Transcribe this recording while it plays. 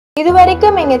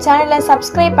இதுவரைக்கும் எங்க சேனலை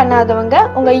சப்ஸ்கிரைப் பண்ணாதவங்க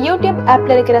உங்க யூடியூப்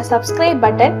ஆப்ல இருக்கிற சப்ஸ்கிரைப்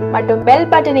பட்டன் மற்றும் பெல்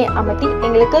பட்டனை அமர்த்தி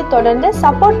எங்களுக்கு தொடர்ந்து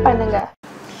சப்போர்ட் பண்ணுங்க.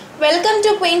 Welcome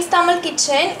to queens Tamil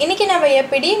kitchen. இன்னைக்கு நம்ம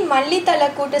எப்படி மல்லித்தலை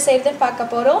கூட்டு செய்யறதுன்னு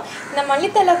பார்க்க போறோம். இந்த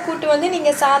மல்லித்தலை கூட்டு வந்து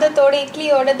நீங்க சாதத்தோட,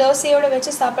 இட்லியோட, தோசையோட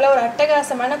வச்சு சாப்பிடலாம். ஒரு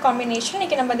அட்டகாசமான காம்பினேஷன்.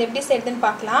 இன்னைக்கு நம்ம அதை எப்படி செய்யறதுன்னு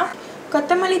பார்க்கலாம்.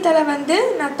 கொத்தமல்லி தலை வந்து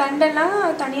நான் தண்டெல்லாம்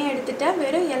தனியாக எடுத்துட்டேன்.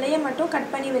 வெறும் இலையை மட்டும்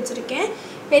கட் பண்ணி வச்சுருக்கேன்.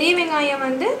 பெரிய வெங்காயம்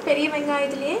வந்து பெரிய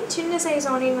வெங்காயத்துலேயே சின்ன சைஸ்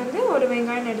ஆனியன் வந்து ஒரு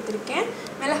வெங்காயம் எடுத்திருக்கேன்.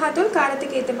 மிளகாத்தூள்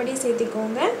காரத்துக்கு ஏற்றபடி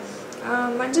சேர்த்திக்கோங்க.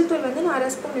 மஞ்சள் தூள் வந்து நான்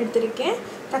 1/2 ஸ்பூன் எடுத்திருக்கேன்.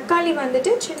 தக்காளி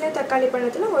வந்துட்டு சின்ன தக்காளி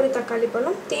பழத்தில் ஒரு தக்காளி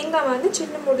பழம். தேங்காய் வந்து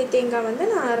சின்ன மூடி தேங்காய் வந்து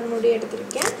நான் 1/2 மூடி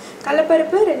எடுத்திருக்கேன்.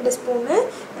 கடலைப்பருப்பு 2 ஸ்பூனு.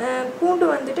 பூண்டு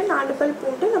வந்துட்டு 4 பல்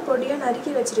பூண்டு நான் பொடியாக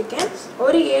நறுக்கி வச்சுருக்கேன்.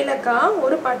 ஒரு ஏலக்காய்,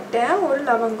 ஒரு பட்டை, ஒரு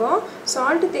லவங்கம்,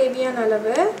 சால்ட்டு தேவையான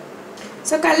அளவு.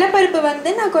 ஸோ கடலைப்பருப்பு வந்து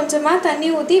நான் கொஞ்சமாக தண்ணி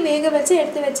ஊற்றி வேக வச்சு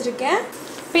எடுத்து வச்சுருக்கேன்.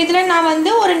 இப்போ இதில் நான் வந்து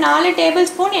ஒரு 4 டேபிள்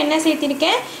ஸ்பூன் எண்ணெய்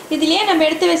சேர்த்திருக்கேன். இதுலேயே நம்ம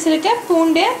எடுத்து வச்சுருக்க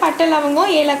பூண்டு, பட்டை,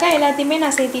 லவங்கம், ஏலக்காய் எல்லாத்தையுமே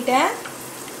நான் சேர்த்திட்டேன்.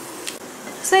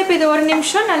 ஸோ இப்போ இது 1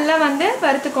 நிமிஷம் நல்லா வந்து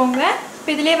வறுத்துக்கோங்க.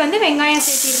 இப்போ இதிலே வந்து வெங்காயம்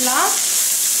சேர்த்திடலாம்.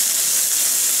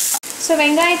 ஸோ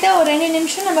வெங்காயத்தை ஒரு 2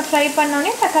 நிமிஷம் நம்ம ஃப்ரை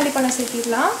பண்ணோன்னே தக்காளி பழம்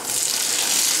சேர்த்திடலாம்.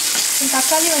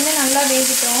 தக்காளி வந்து நல்லா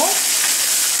வேகிட்டோம்.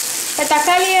 இப்போ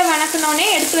தக்காளியை வணக்கினோன்னே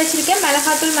எடுத்து வச்சுருக்கேன்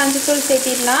மிளகாத்தூள், மஞ்சத்தூள்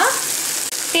சேர்த்திடலாம்.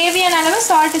 தேவையான அளவு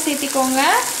சால்ட்டு சேர்த்திக்கோங்க.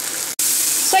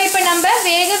 ஸோ இப்போ நம்ம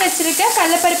வேக வச்சுருக்க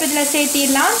கடலைப்பருப்பு இதில்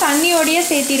சேர்த்திடலாம். தண்ணியோடையே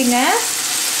சேர்த்திடுங்க.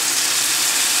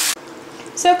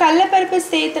 ஸோ கடலைப்பருப்பு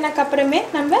சேர்த்துனக்கப்புறமே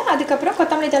நம்ம அதுக்கப்புறம்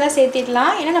கொத்தமல்லி தழை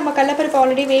சேர்த்திடலாம். ஏன்னா நம்ம கடலைப்பருப்பு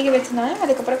ஆல்ரெடி வேக வச்சுருந்தாங்க.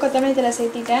 அதுக்கப்புறம் கொத்தமல்லி தழை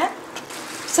சேர்த்திட்டேன்.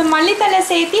 ஸோ மல்லித்தலை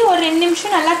சேர்த்தி ஒரு 2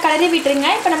 நிமிஷம் நல்லா கலரி விட்டுருங்க.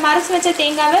 இப்போ நம்ம அரைச்சி வச்ச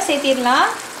தேங்காவை சேர்த்திடலாம்.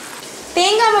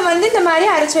 தேங்காவை வந்து இந்த மாதிரி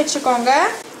அரைச்சி வச்சுக்கோங்க.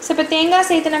 ஸோ இப்போ தேங்காய்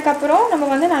சேர்த்துனக்கப்புறம் நம்ம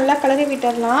வந்து நல்லா கலரி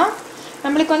விட்டுடலாம்.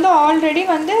 நம்மளுக்கு வந்து ஆல்ரெடி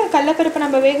வந்து கடலைப்பருப்பு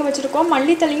நம்ம வேக வச்சுருக்கோம்.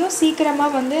 மல்லித்தலையும்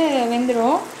சீக்கிரமாக வந்து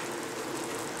வெந்துடும்.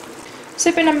 ஸோ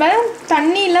இப்போ நம்ம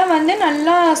தண்ணியெலாம் வந்து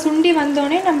நல்லா சுண்டி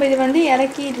வந்தோடனே நம்ம இது வந்து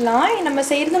இறக்கிடலாம். நம்ம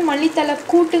செய்கிறது மல்லித்தலை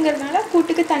கூட்டுங்கிறதுனால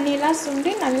கூட்டுக்கு தண்ணியெல்லாம்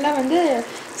சுண்டி நல்லா வந்து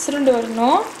சுருண்டு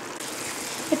வரணும்.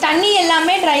 தண்ணி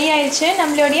எல்லாமே ட்ரை ஆயிடுச்சு.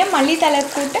 நம்மளுடைய மல்லித்தலை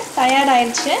கூட்டு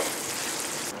தயாராகிடுச்சு.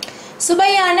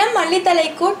 சுவையான மல்லித்தலை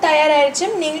கூட்டு தயாராகிடுச்சு.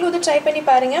 நீங்களும் இது ட்ரை பண்ணி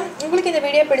பாருங்கள். உங்களுக்கு இந்த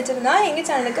வீடியோ பிடிச்சிருந்தா எங்கள்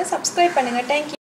சேனலுக்கு சப்ஸ்கிரைப் பண்ணுங்கள். தேங்க்யூ.